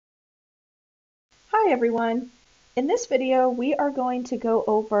Hi everyone! In this video we are going to go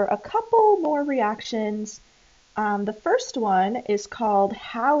over a couple more reactions. The first one is called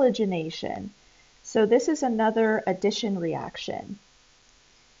halogenation. So this is another addition reaction.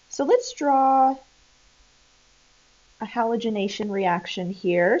 So let's draw a halogenation reaction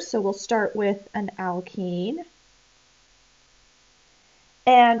here. So we'll start with an alkene.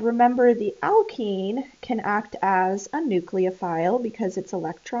 And remember, the alkene can act as a nucleophile because it's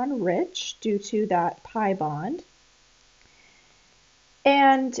electron rich due to that pi bond.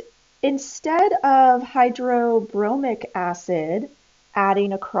 And instead of hydrobromic acid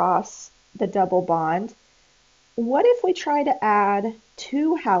adding across the double bond, what if we try to add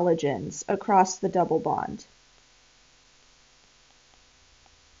two halogens across the double bond?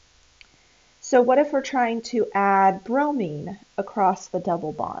 So what if we're trying to add bromine across the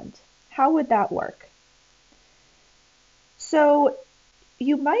double bond? How would that work? So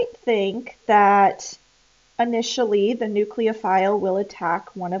you might think that initially the nucleophile will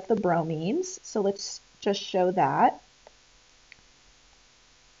attack one of the bromines. So let's just show that.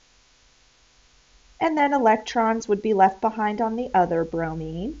 And then electrons would be left behind on the other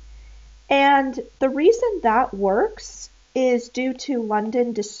bromine. And the reason that works is due to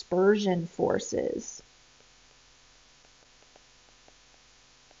London dispersion forces.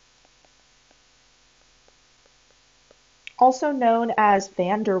 Also known as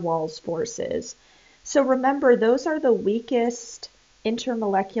van der Waals forces. So remember, those are the weakest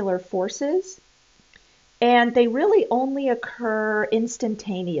intermolecular forces, and they really only occur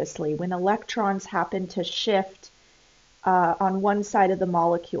instantaneously when electrons happen to shift on one side of the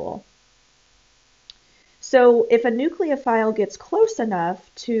molecule. So if a nucleophile gets close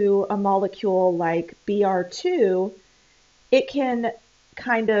enough to a molecule like Br2, it can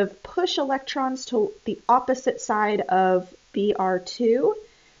kind of push electrons to the opposite side of Br2,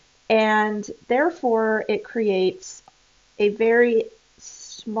 and therefore it creates a very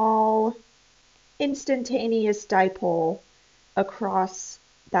small instantaneous dipole across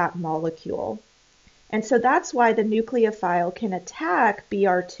that molecule. And so that's why the nucleophile can attack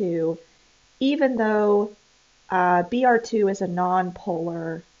Br2 even though Br2 is a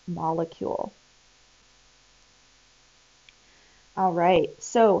nonpolar molecule. All right,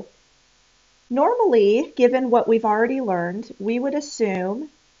 so normally, given what we've already learned, we would assume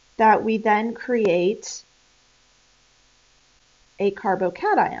that we then create a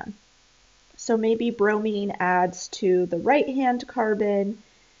carbocation. So maybe bromine adds to the right-hand carbon,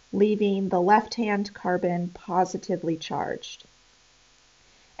 leaving the left-hand carbon positively charged.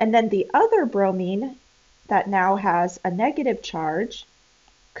 And then the other bromine that now has a negative charge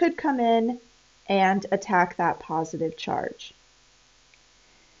could come in and attack that positive charge.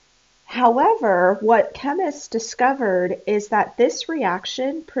 However, what chemists discovered is that this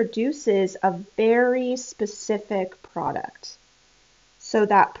reaction produces a very specific product. So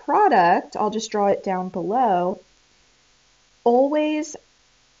that product, I'll just draw it down below, always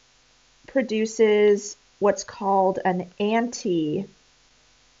produces what's called an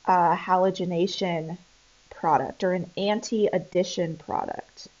anti-halogenation product or an anti-addition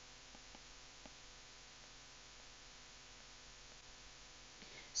product.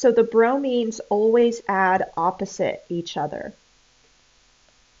 So the bromines always add opposite each other.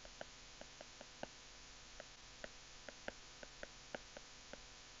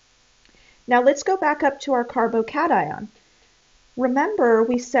 Now let's go back up to our carbocation. Remember,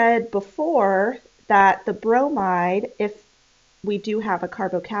 we said before that the bromide, if we do have a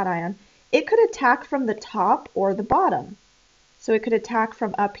carbocation, it could attack from the top or the bottom. So it could attack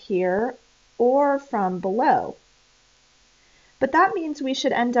from up here or from below. But that means we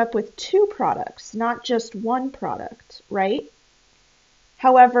should end up with two products, not just one product, right?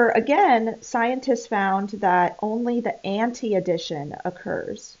 However, again, scientists found that only the anti-addition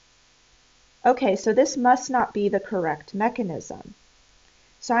occurs. Okay, so this must not be the correct mechanism.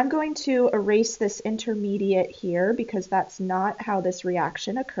 So I'm going to erase this intermediate here because that's not how this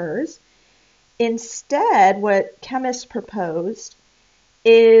reaction occurs. Instead, what chemists proposed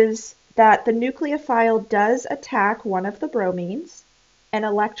is that the nucleophile does attack one of the bromines and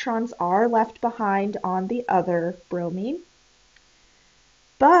electrons are left behind on the other bromine.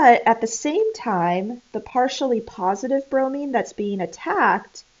 But at the same time, the partially positive bromine that's being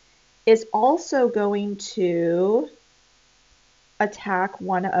attacked is also going to attack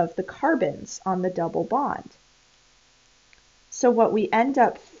one of the carbons on the double bond. So what we end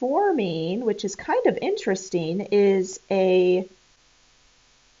up forming, which is kind of interesting, is a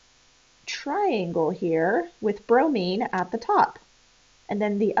triangle here with bromine at the top. And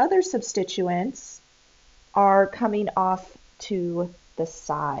then the other substituents are coming off to the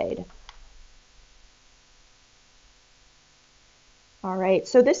side. All right,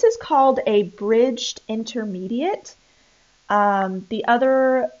 so this is called a bridged intermediate. The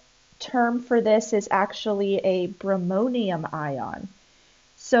other term for this is actually a bromonium ion.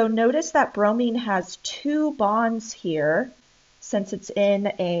 So notice that bromine has two bonds here since it's in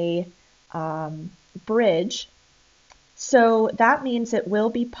a bridge. So that means it will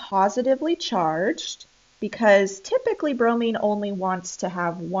be positively charged because typically bromine only wants to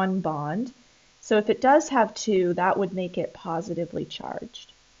have one bond. So if it does have two, that would make it positively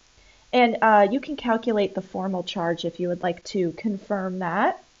charged. And you can calculate the formal charge if you would like to confirm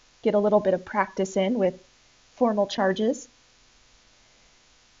that. Get a little bit of practice in with formal charges.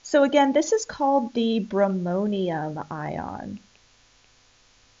 So again, this is called the bromonium ion.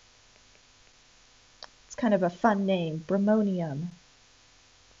 It's kind of a fun name, bromonium.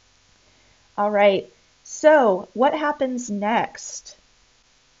 All right, so what happens next?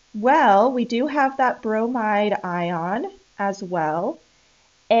 Well, we do have that bromide ion as well,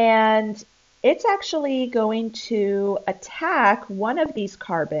 and it's actually going to attack one of these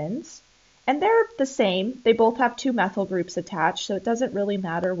carbons, and they're the same. They both have two methyl groups attached, so it doesn't really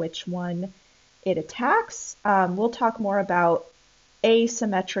matter which one it attacks. We'll talk more about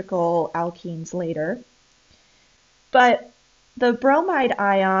asymmetrical alkenes later. But the bromide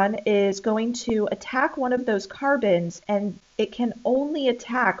ion is going to attack one of those carbons, and it can only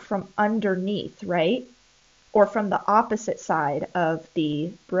attack from underneath, right? Or from the opposite side of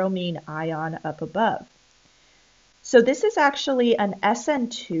the bromine ion up above. So this is actually an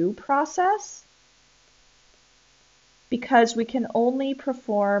SN2 process because we can only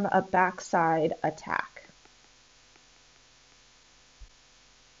perform a backside attack.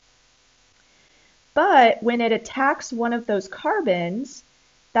 But when it attacks one of those carbons,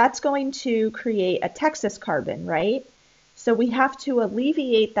 that's going to create a Texas carbon, right? So we have to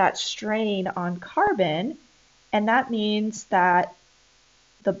alleviate that strain on carbon, and that means that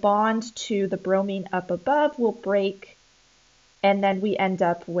the bond to the bromine up above will break, and then we end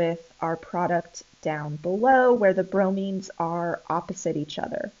up with our product down below where the bromines are opposite each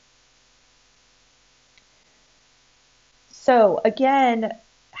other. So again,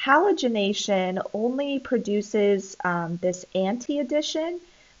 halogenation only produces this anti-addition,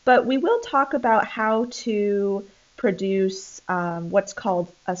 but we will talk about how to produce what's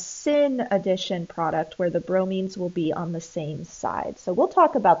called a syn addition product where the bromines will be on the same side. So we'll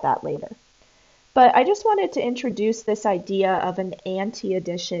talk about that later. But I just wanted to introduce this idea of an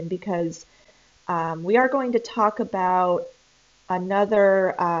anti-addition because we are going to talk about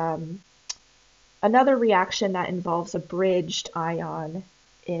another reaction that involves a bridged ion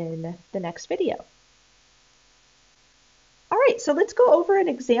in the next video. All right, so let's go over an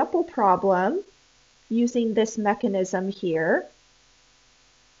example problem using this mechanism here.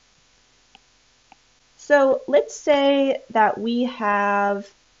 So let's say that we have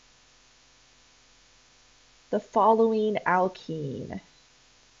the following alkene.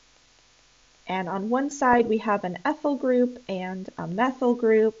 And on one side we have an ethyl group and a methyl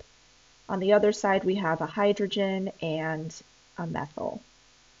group. On the other side we have a hydrogen and a methyl.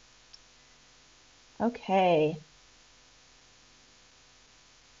 Okay.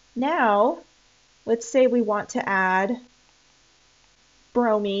 Now, let's say we want to add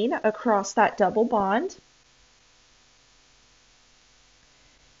bromine across that double bond.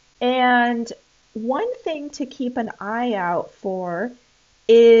 And one thing to keep an eye out for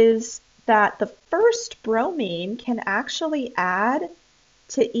is that the first bromine can actually add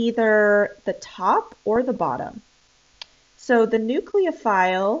to either the top or the bottom. So the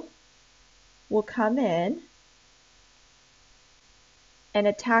nucleophile will come in and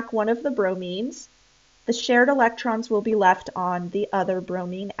attack one of the bromines. The shared electrons will be left on the other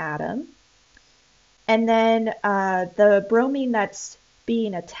bromine atom. And then the bromine that's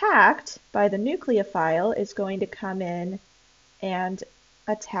being attacked by the nucleophile is going to come in and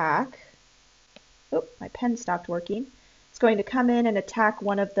attack. Oh, my pen stopped working. It's going to come in and attack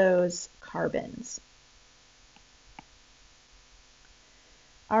one of those carbons.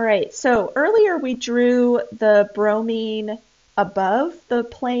 All right, so earlier we drew the bromine above the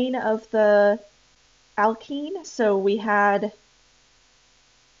plane of the alkene. So we had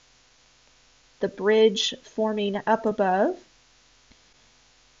the bridge forming up above.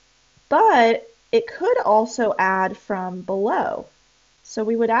 But it could also add from below. So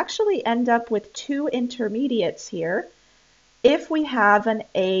we would actually end up with two intermediates here if we have an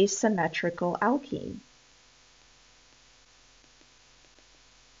asymmetrical alkene.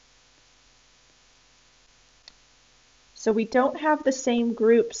 So we don't have the same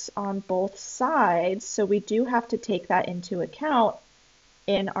groups on both sides, so we do have to take that into account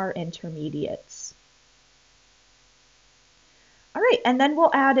in our intermediates. All All right, and then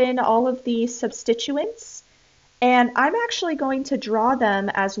we'll add in all of the substituents. And I'm actually going to draw them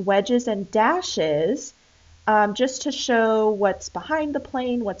as wedges and dashes just to show what's behind the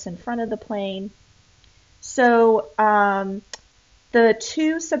plane, what's in front of the plane. So the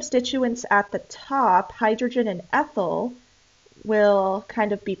two substituents at the top, hydrogen and ethyl, will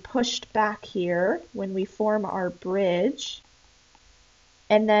kind of be pushed back here when we form our bridge.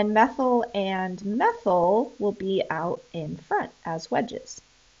 And then methyl and methyl will be out in front as wedges.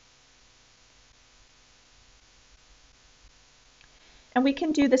 And we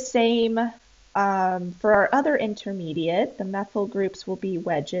can do the same for our other intermediate. The methyl groups will be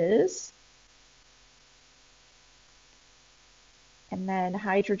wedges. And then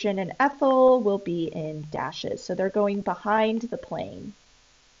hydrogen and ethyl will be in dashes. So they're going behind the plane.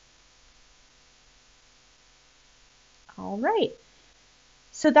 All right.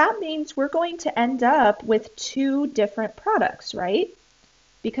 So that means we're going to end up with two different products, right?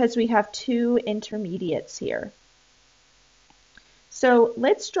 Because we have two intermediates here. So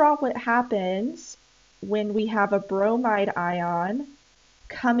let's draw what happens when we have a bromide ion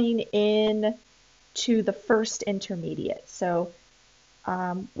coming in to the first intermediate. So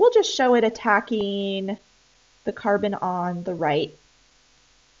we'll just show it attacking the carbon on the right.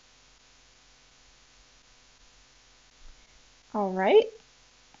 All right.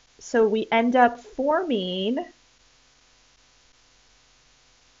 So we end up forming,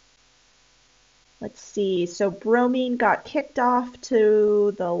 let's see, so bromine got kicked off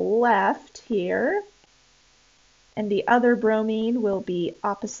to the left here, and the other bromine will be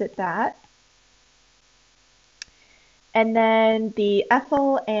opposite that. And then the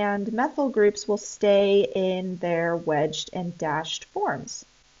ethyl and methyl groups will stay in their wedged and dashed forms.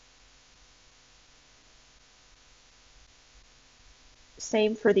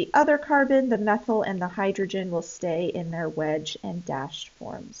 Same for the other carbon, the methyl and the hydrogen will stay in their wedge and dashed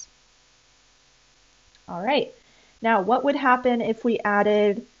forms. All right, now what would happen if we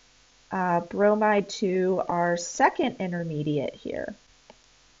added bromide to our second intermediate here?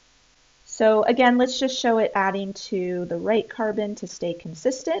 So again, let's just show it adding to the right carbon to stay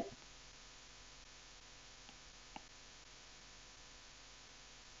consistent.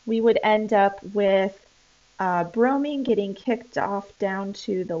 We would end up with bromine getting kicked off down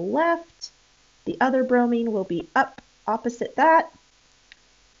to the left. The other bromine will be up opposite that.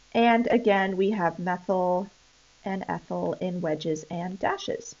 And again, we have methyl and ethyl in wedges and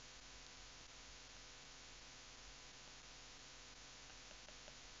dashes.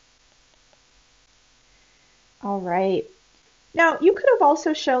 All right. Now, you could have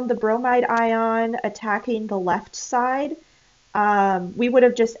also shown the bromide ion attacking the left side. We would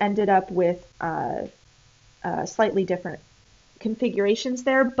have just ended up with slightly different configurations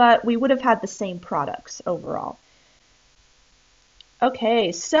there, but we would have had the same products overall.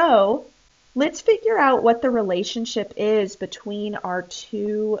 Okay, so let's figure out what the relationship is between our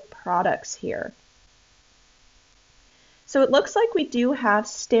two products here. So it looks like we do have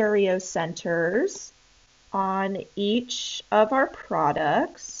stereocenters on each of our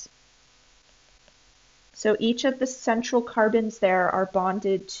products. So each of the central carbons there are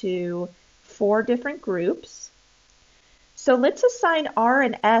bonded to 4 different groups. So let's assign R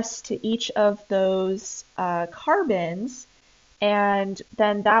and S to each of those carbons, and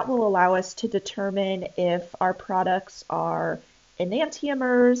then that will allow us to determine if our products are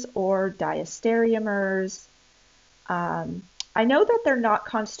enantiomers or diastereomers. I know that they're not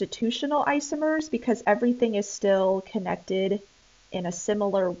constitutional isomers because everything is still connected in a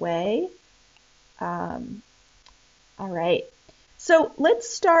similar way. All right, so let's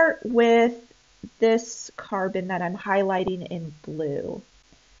start with this carbon that I'm highlighting in blue.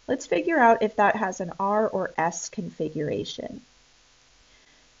 Let's figure out if that has an R or S configuration.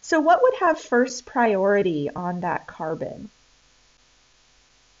 So what would have first priority on that carbon?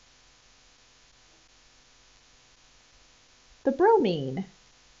 The bromine.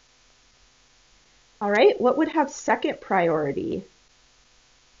 All right, what would have second priority?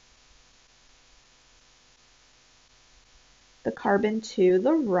 The carbon to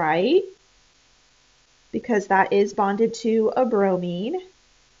the right, because that is bonded to a bromine.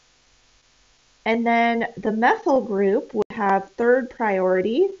 And then the methyl group would have third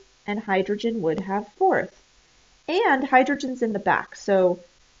priority, and hydrogen would have fourth. And hydrogen's in the back, so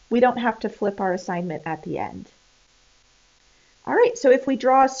we don't have to flip our assignment at the end. All right, so if we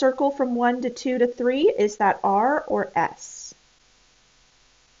draw a circle from 1 to 2 to 3, is that R or S?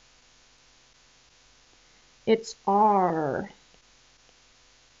 It's R.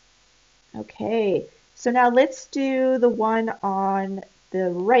 Okay, so now let's do the one on the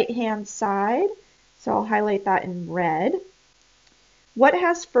right-hand side. So I'll highlight that in red. What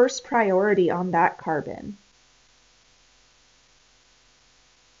has first priority on that carbon?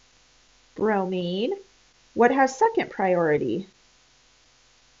 Bromine. What has second priority?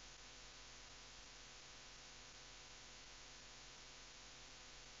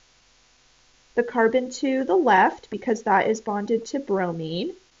 The carbon to the left, because that is bonded to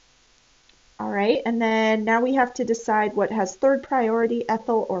bromine. All right, and then now we have to decide what has third priority,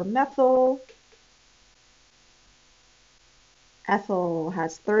 ethyl or methyl. Ethyl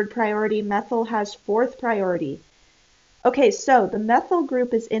has third priority, methyl has fourth priority. Okay, so the methyl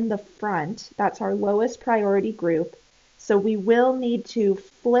group is in the front. That's our lowest priority group. So we will need to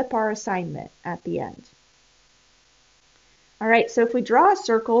flip our assignment at the end. All right, so if we draw a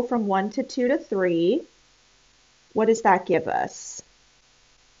circle from 1 to 2 to 3, what does that give us?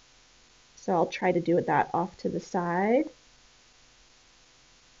 So I'll try to do that off to the side.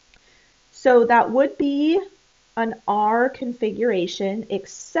 So that would be an R configuration,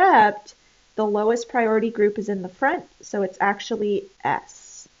 except the lowest priority group is in the front, so it's actually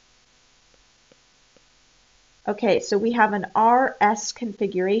S. Okay, so we have an RS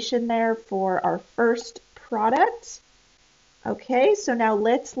configuration there for our first product. Okay, so now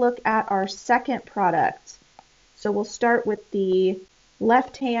let's look at our second product. So we'll start with the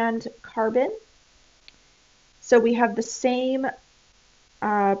left-hand carbon. So we have the same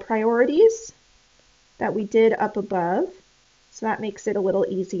priorities that we did up above. So that makes it a little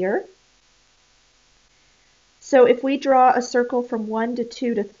easier. So if we draw a circle from 1 to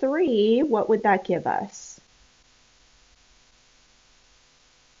 2 to 3, what would that give us?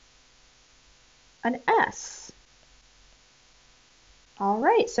 An S. All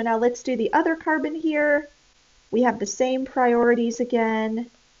right, so now let's do the other carbon here. We have the same priorities again.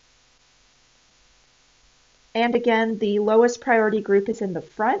 And again, the lowest priority group is in the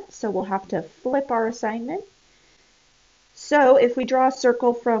front, so we'll have to flip our assignment. So if we draw a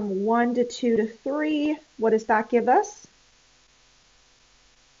circle from 1 to 2 to 3, what does that give us?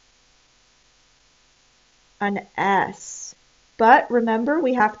 An S. But remember,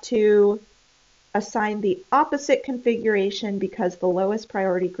 we have to assign the opposite configuration because the lowest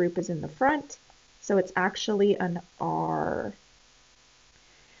priority group is in the front, so it's actually an R.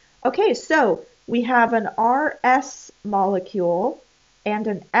 Okay, so we have an RS molecule and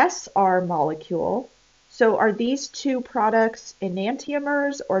an SR molecule. So are these two products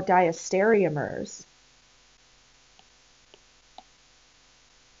enantiomers or diastereomers?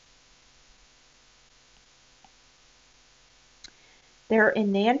 They're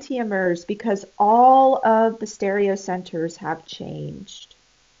enantiomers because all of the stereocenters have changed.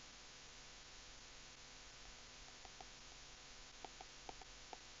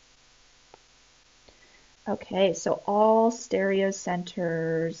 Okay, so all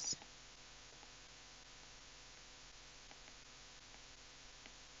stereocenters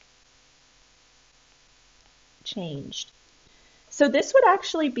changed. So this would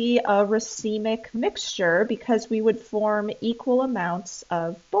actually be a racemic mixture because we would form equal amounts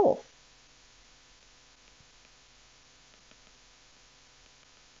of both.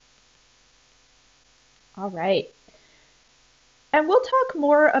 All right. And we'll talk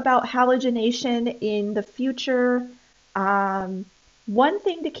more about halogenation in the future. One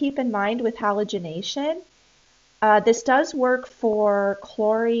thing to keep in mind with halogenation, this does work for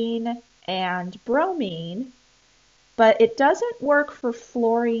chlorine and bromine, but it doesn't work for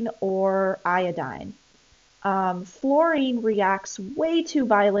fluorine or iodine. Fluorine reacts way too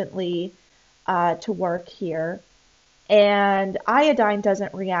violently to work here, and iodine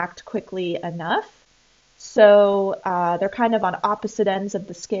doesn't react quickly enough. So they're kind of on opposite ends of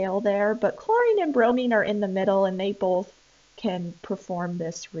the scale there, but chlorine and bromine are in the middle and they both can perform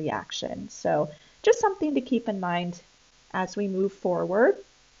this reaction. So just something to keep in mind as we move forward.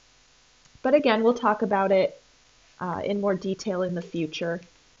 But again, we'll talk about it in more detail in the future.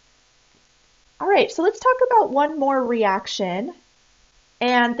 All right, so let's talk about one more reaction,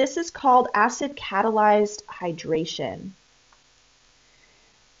 and this is called acid catalyzed hydration.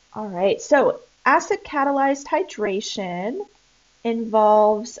 All right, so acid catalyzed hydration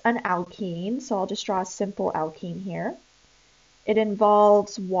involves an alkene, so I'll just draw a simple alkene here. It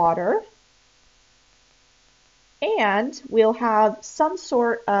involves water, and we'll have some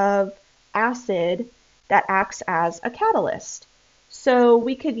sort of acid that acts as a catalyst. So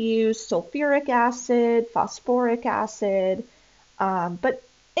we could use sulfuric acid, phosphoric acid, but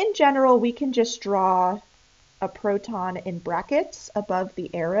in general, we can just draw a proton in brackets above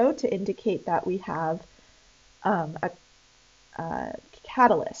the arrow to indicate that we have a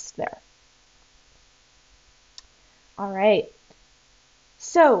catalyst there. All right.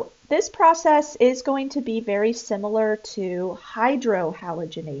 So this process is going to be very similar to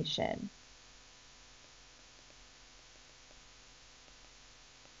hydrohalogenation.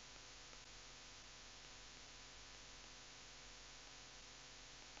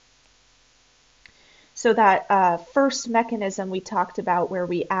 So that first mechanism we talked about where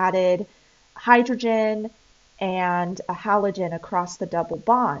we added hydrogen and a halogen across the double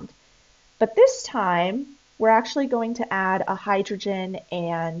bond. But this time, we're actually going to add a hydrogen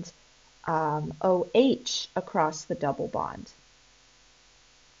and OH across the double bond.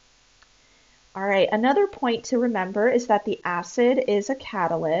 All right, another point to remember is that the acid is a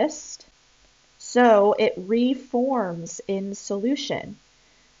catalyst, so it reforms in solution.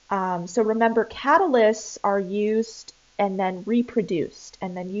 So remember, catalysts are used and then reproduced,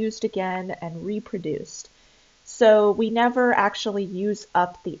 and then used again and reproduced. So we never actually use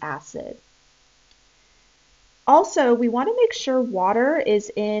up the acid. Also, we want to make sure water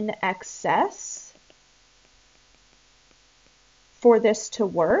is in excess for this to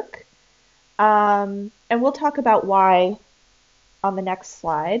work. And we'll talk about why on the next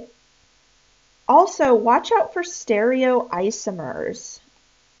slide. Also, watch out for stereoisomers,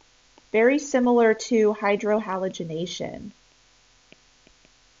 very similar to hydrohalogenation.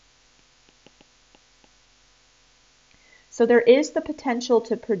 So there is the potential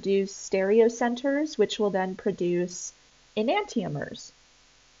to produce stereocenters, which will then produce enantiomers.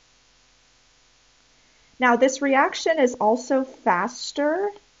 Now, this reaction is also faster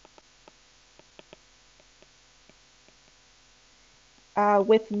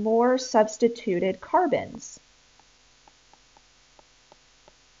with more substituted carbons.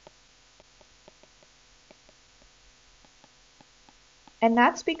 And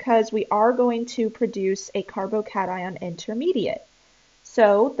that's because we are going to produce a carbocation intermediate.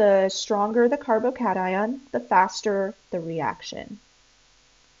 So the stronger the carbocation, the faster the reaction.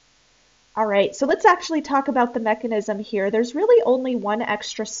 All right, so let's actually talk about the mechanism here. There's really only one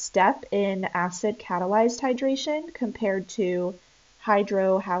extra step in acid catalyzed hydration compared to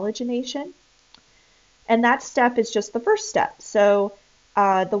hydrohalogenation. And that step is just the first step. So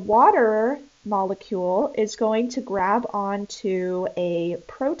the water molecule is going to grab onto a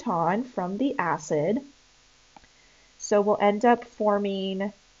proton from the acid. So we'll end up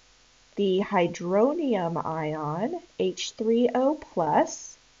forming the hydronium ion,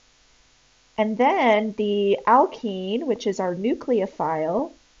 H3O+. And then the alkene, which is our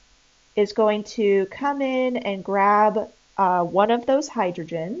nucleophile, is going to come in and grab one of those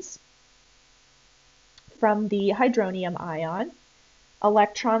hydrogens from the hydronium ion.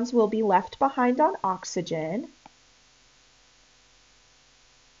 Electrons will be left behind on oxygen.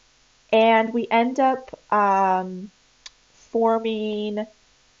 And we end up forming,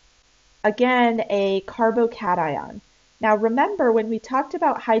 again, a carbocation. Now remember, when we talked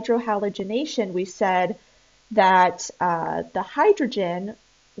about hydrohalogenation, we said that the hydrogen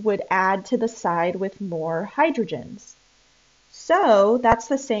would add to the side with more hydrogens. So that's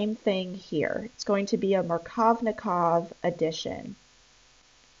the same thing here. It's going to be a Markovnikov addition.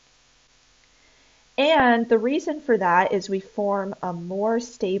 And the reason for that is we form a more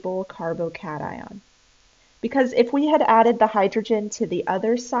stable carbocation. Because if we had added the hydrogen to the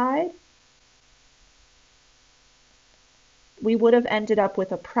other side, we would have ended up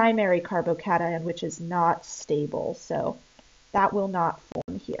with a primary carbocation, which is not stable. So that will not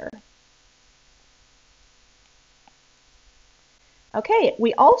form here. Okay,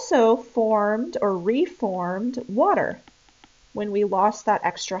 we also formed or reformed water when we lost that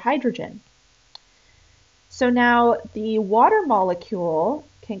extra hydrogen. So now the water molecule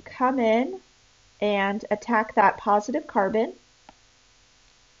can come in and attack that positive carbon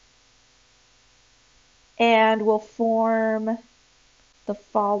and will form the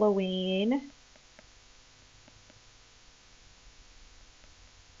following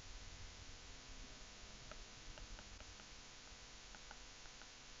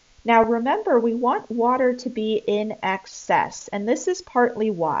Now remember, we want water to be in excess, and this is partly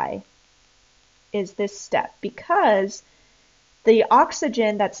why is this step, because the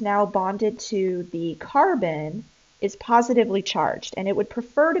oxygen that's now bonded to the carbon is positively charged, and it would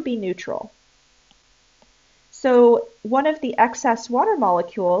prefer to be neutral. So one of the excess water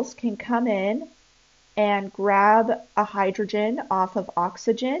molecules can come in and grab a hydrogen off of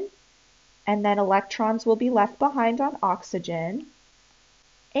oxygen, and then electrons will be left behind on oxygen.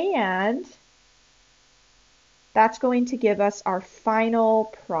 And that's going to give us our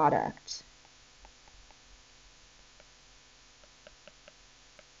final product.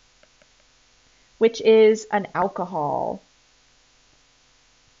 Which is an alcohol.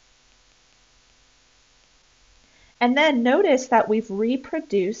 And then notice that we've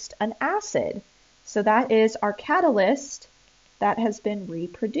reproduced an acid. So that is our catalyst that has been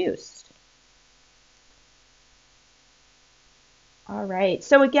reproduced. All right,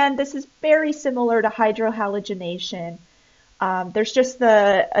 so again, this is very similar to hydrohalogenation. There's just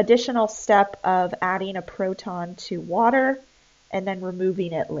the additional step of adding a proton to water and then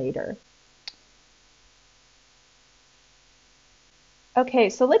removing it later. Okay,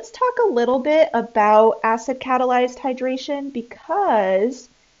 so let's talk a little bit about acid catalyzed hydration because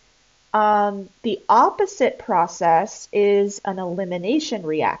the opposite process is an elimination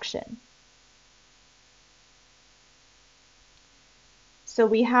reaction. So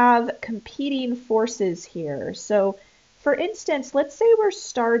we have competing forces here. So for instance, let's say we're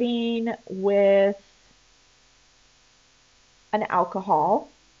starting with an alcohol,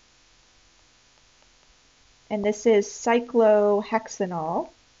 and this is cyclohexanol.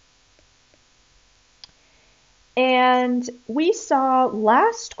 And we saw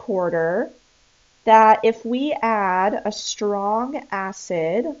last quarter that if we add a strong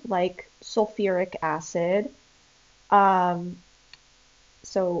acid like sulfuric acid,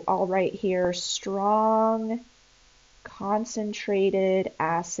 so I'll write here strong concentrated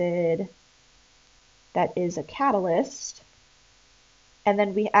acid that is a catalyst, and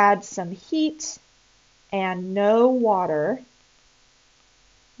then we add some heat and no water,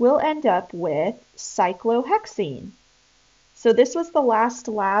 we'll end up with cyclohexene. So this was the last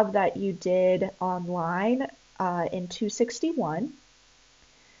lab that you did online in 261.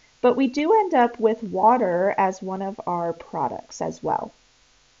 But we do end up with water as one of our products as well.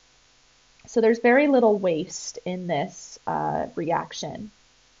 So there's very little waste in this reaction.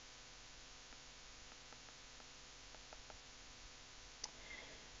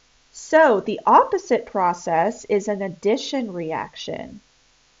 So the opposite process is an addition reaction.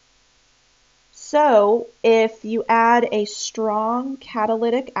 So if you add a strong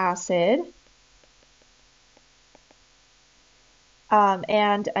catalytic acid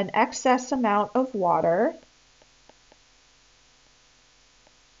and an excess amount of water,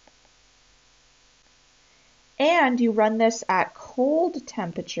 and you run this at cold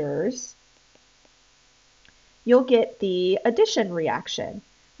temperatures, you'll get the addition reaction,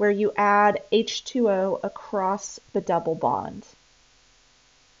 where you add H2O across the double bond.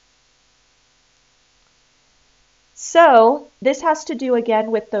 So this has to do again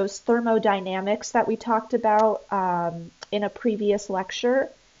with those thermodynamics that we talked about in a previous lecture.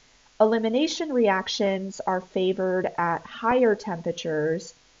 Elimination reactions are favored at higher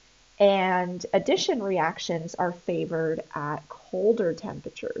temperatures, and addition reactions are favored at colder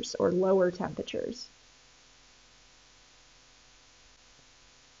temperatures or lower temperatures.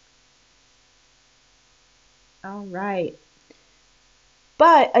 All right.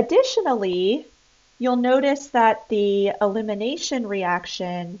 But additionally, you'll notice that the elimination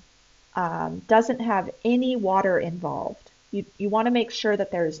reaction doesn't have any water involved. You want to make sure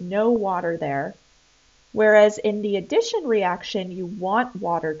that there's no water there. Whereas in the addition reaction, you want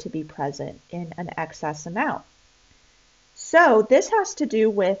water to be present in an excess amount. So this has to do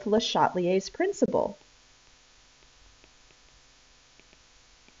with Le Chatelier's principle.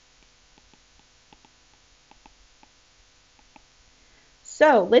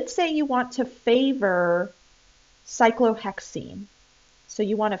 So let's say you want to favor cyclohexene. So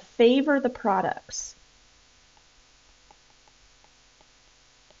you want to favor the products.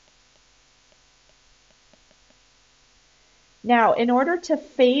 Now, in order to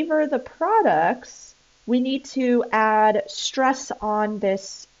favor the products, we need to add stress on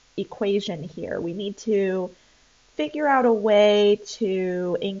this equation here. We need to figure out a way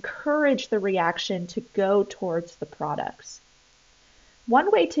to encourage the reaction to go towards the products. One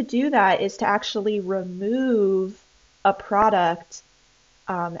way to do that is to actually remove a product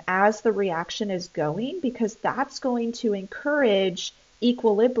as the reaction is going, because that's going to encourage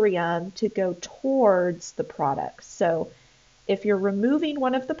equilibrium to go towards the products. So if you're removing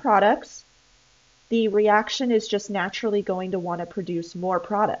one of the products, the reaction is just naturally going to want to produce more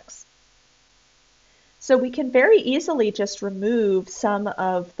products. So we can very easily just remove some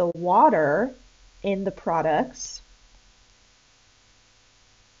of the water in the products,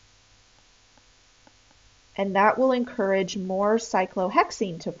 and that will encourage more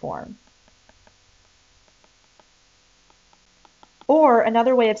cyclohexene to form. Or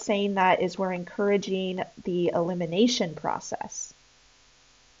another way of saying that is we're encouraging the elimination process.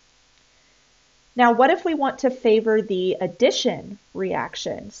 Now, what if we want to favor the addition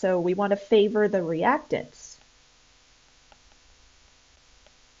reaction? So we want to favor the reactants.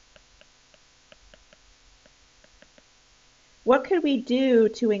 What could we do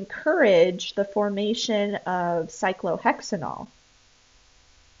to encourage the formation of cyclohexanol?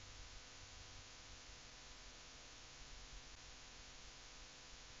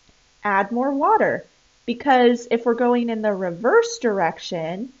 Add more water, because if we're going in the reverse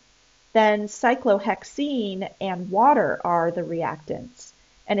direction, then cyclohexene and water are the reactants.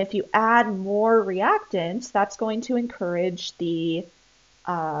 And if you add more reactants, that's going to encourage the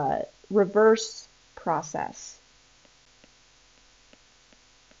reverse process.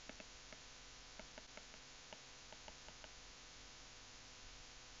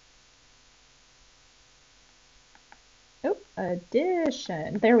 Oh,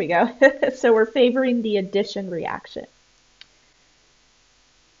 addition. There we go. So we're favoring the addition reaction.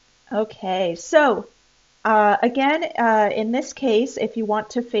 Okay, so again, in this case, if you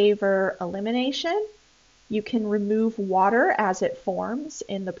want to favor elimination, you can remove water as it forms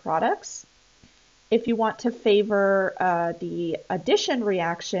in the products. If you want to favor the addition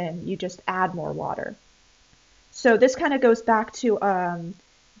reaction, you just add more water. So this kind of goes back to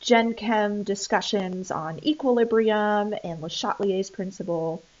Gen Chem discussions on equilibrium and Le Chatelier's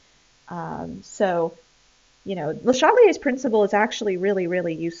principle. Le Chatelier's principle is actually really,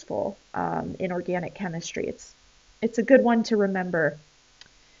 really useful in organic chemistry. It's a good one to remember.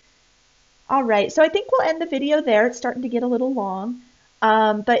 All right, so I think we'll end the video there. It's starting to get a little long.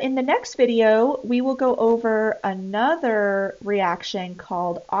 But in the next video, we will go over another reaction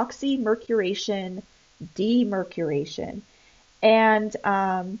called oxymercuration demercuration. And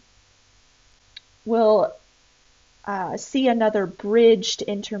we'll see another bridged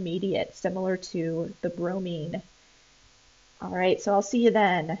intermediate similar to the bromine. All right, so I'll see you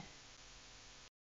then.